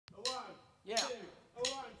Yeah.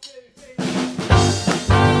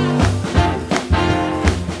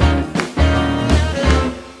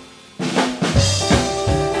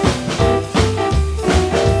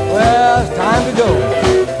 Well, it's time to go. Well,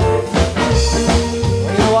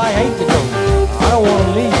 you know, I hate to go. I don't want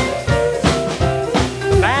to leave.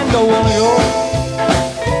 The band don't want to go.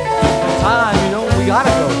 Time, you know, we gotta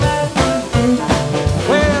go.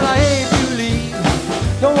 Well, I hate to leave.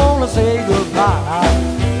 Don't want to say goodbye.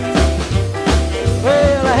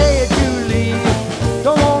 Well, I hate to leave.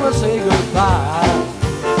 Don't want to say goodbye.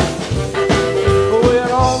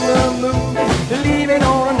 We're on the move, leaving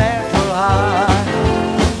on a natural high.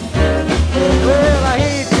 Well, I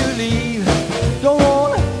hate to leave, don't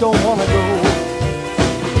wanna go.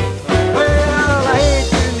 Well, I hate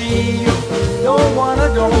to leave, don't wanna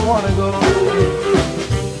go.